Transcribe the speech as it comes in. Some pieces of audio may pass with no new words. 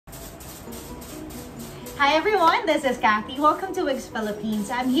Hi everyone, this is Kathy. Welcome to Wigs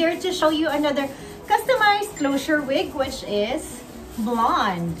Philippines. I'm here to show you another customized closure wig, which is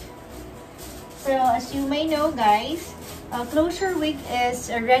blonde. So as you may know guys, closure wig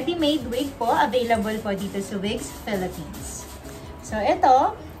is a ready-made wig po, available po dito sa Wigs Philippines. So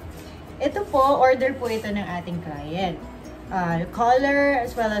ito po, order po ito ng ating client. Color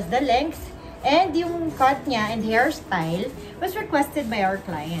as well as the length and yung cut niya and hairstyle was requested by our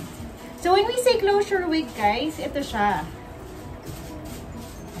client. So when we say closure wig guys, ito siya.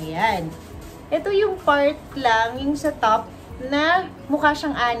 Ayan. Ito yung part lang, yung sa top na mukha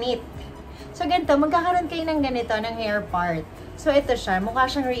siyang anit. So ganito, magkakaroon kayo ng ganito, ng hair part. So ito siya, mukha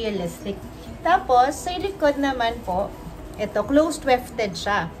siyang realistic. Tapos, sa likod naman po, ito, closed wefted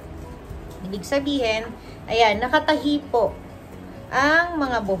siya. Ibig sabihin, ayan, nakatahi po ang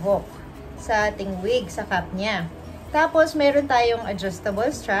mga buhok sa ating wig, sa cap niya. Tapos, meron tayong adjustable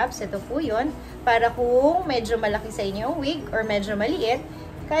straps. Ito po yun. Para kung medyo malaki sa inyo ang wig or medyo maliit,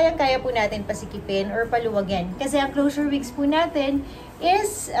 kayang-kaya po natin pasikipin or paluwagin. Kasi ang closure wigs po natin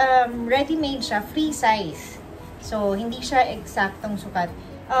is ready-made siya, free size. So, hindi siya eksaktong sukat.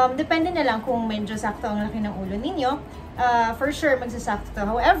 Depende na lang kung medyo sakto ang laki ng ulo ninyo. For sure, magsasakto to.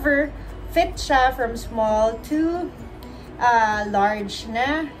 However, fit siya from small to large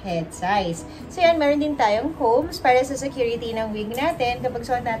na head size. So yan, meron din tayong combs para sa security ng wig natin. Kapag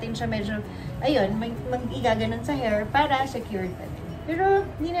suot natin siya medyo, ayun, mag-igaganon sa hair para secured pa din. Pero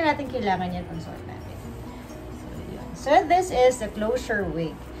hindi na natin kailangan yan pag suot natin. So, yun. So this is the closure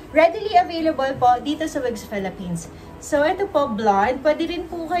wig. Readily available po dito sa Wigs Philippines. So ito po, blonde. Pwede rin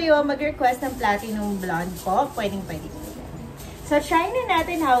po kayo mag-request ng platinum blonde po. Pwedeng-pwede po yan. So try na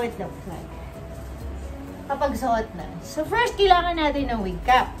natin how it looks like kapag suot na. So first, kailangan natin ng wig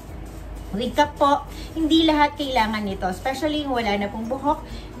cap. Wig cap po, hindi lahat kailangan nito. Especially yung wala na pong buhok,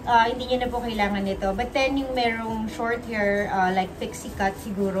 hindi nyo na po kailangan nito. But then, yung merong short hair, like pixie cut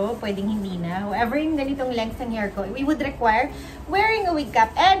siguro, pwedeng hindi na. However, yung ganitong length ng hair ko, we would require wearing a wig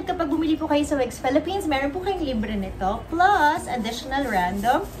cap. And kapag bumili po kayo sa Wigs Philippines, meron po kayong libre nito. Plus, additional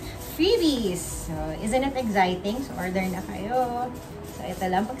random freebies. So, isn't it exciting? So, order na kayo. So, ito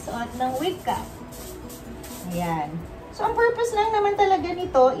lang pagsuot ng wig cap. Ayan. So, ang purpose lang naman talaga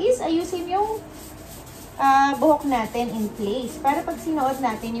nito is ayusin yung buhok natin in place. Para pag sinuot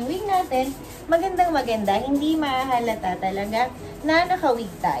natin yung wig natin, magandang-maganda, hindi mahalata talaga na naka-wig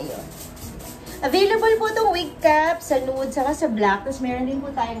tayo. Available po itong wig cap sa nude, saka sa black. Tapos meron din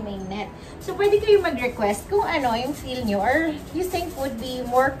po tayong main net. So, pwede kayo mag-request kung ano yung feel nyo or you think would be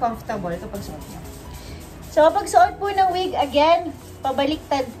more comfortable kapag suot nyo. So, pag suot po ng wig, again,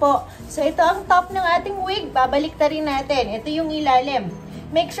 pabaliktad po. So, ito ang top ng ating wig. Babaliktarin natin. Ito yung ilalim.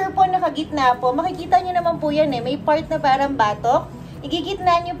 Make sure po nakagitna po. Makikita nyo naman po yan eh. May part na parang batok.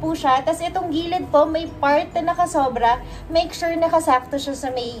 Igigitna nyo po siya. Tapos itong gilid po, may part na nakasobra. Make sure nakasakto siya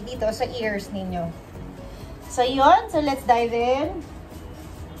sa may dito, sa ears ninyo. So, yun. So, let's dive in.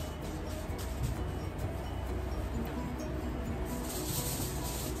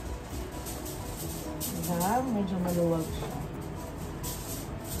 Diba? Medyo maluwag siya.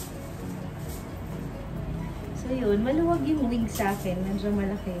 So, yun. Maluwag yung wig sa akin. Medyo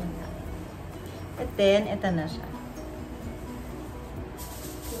malaki yun. At then, ito na siya.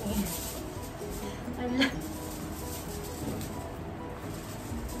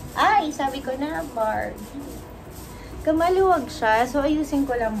 Ay, sabi ko na, Bard. Kamaluwag siya. So, ayusin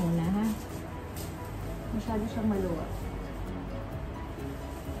ko lang muna, ha? Masyado siyang maluwag.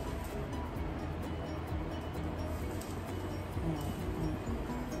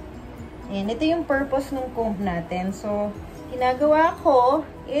 Ayan, ito yung purpose ng comb natin. So, ginagawa ko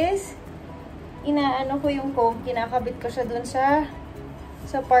is, inaano ko yung comb, kinakabit ko siya dun sa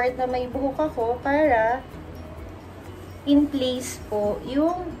part na may buhok ako para in place po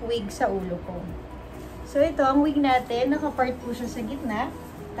yung wig sa ulo ko. So, ito, ang wig natin, nakapart po siya sa gitna.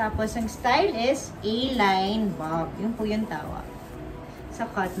 Tapos, ang style is A-line bob. Yun po yung tawag sa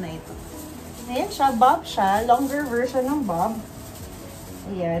cut na ito. Ayan siya, bob siya. Longer version ng bob.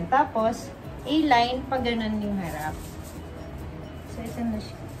 Ayan. Tapos, A-line, pag ganun yung harap. So, ito na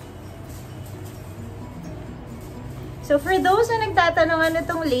siya. So, for those na nagtatanong ano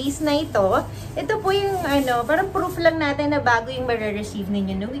itong lace na ito po yung parang proof lang natin na bago yung marireceive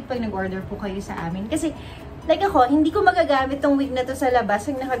ninyo ng wig pag nag-order po kayo sa amin. Kasi, like ako, hindi ko magagamit tong wig na to sa labas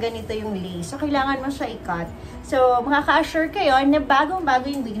yung nakaganito yung lace. So, kailangan mo siya i-cut. So, makaka-assure kayo na bagong-bago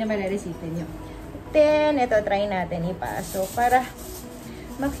yung wig na marireceive ninyo. Then, ito, try natin ipasok para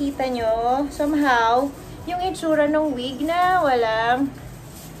makita nyo somehow yung itsura ng wig na walang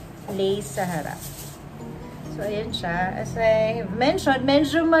lace sa harap. So, ayan siya. As I mentioned,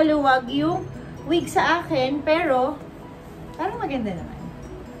 medyo maluwag yung wig sa akin, pero parang maganda naman.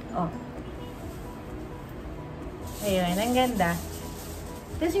 Oh. Ayun, ang ganda.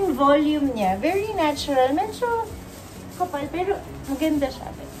 Tapos yung volume niya, very natural. Medyo kapal, pero maganda siya.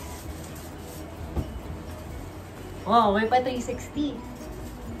 Wow, may pa 360.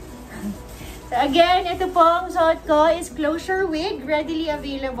 So again, ito po ang suot ko is closure wig. Readily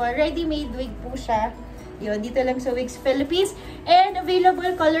available. Ready-made wig po siya. Yun, dito lang sa Wigs Philippines. And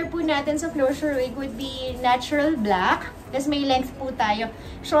available color po natin sa closure wig would be natural black. Tapos may length po tayo.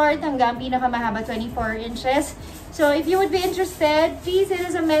 Short hanggang pinakamahaba, 24 inches. So if you would be interested, please send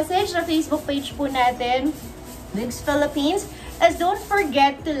us a message sa Facebook page po natin, Wigs Philippines. As don't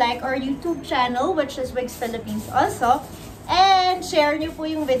forget to like our YouTube channel, which is Wigs Philippines also. And share nyo po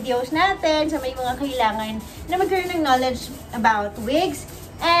yung videos natin sa may mga kailangan na magkaroon ng knowledge about wigs.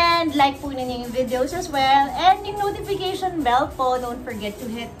 And like po ninyo yung videos as well. And yung notification bell po, don't forget to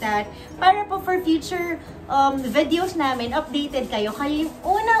hit that. Para po for future videos namin, updated kayo. Kayo yung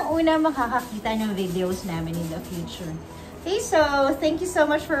unang-una makakakita ng videos namin in the future. Okay, so thank you so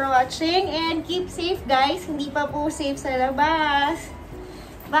much for watching. And keep safe guys. Hindi pa po safe sa labas.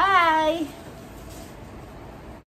 Bye!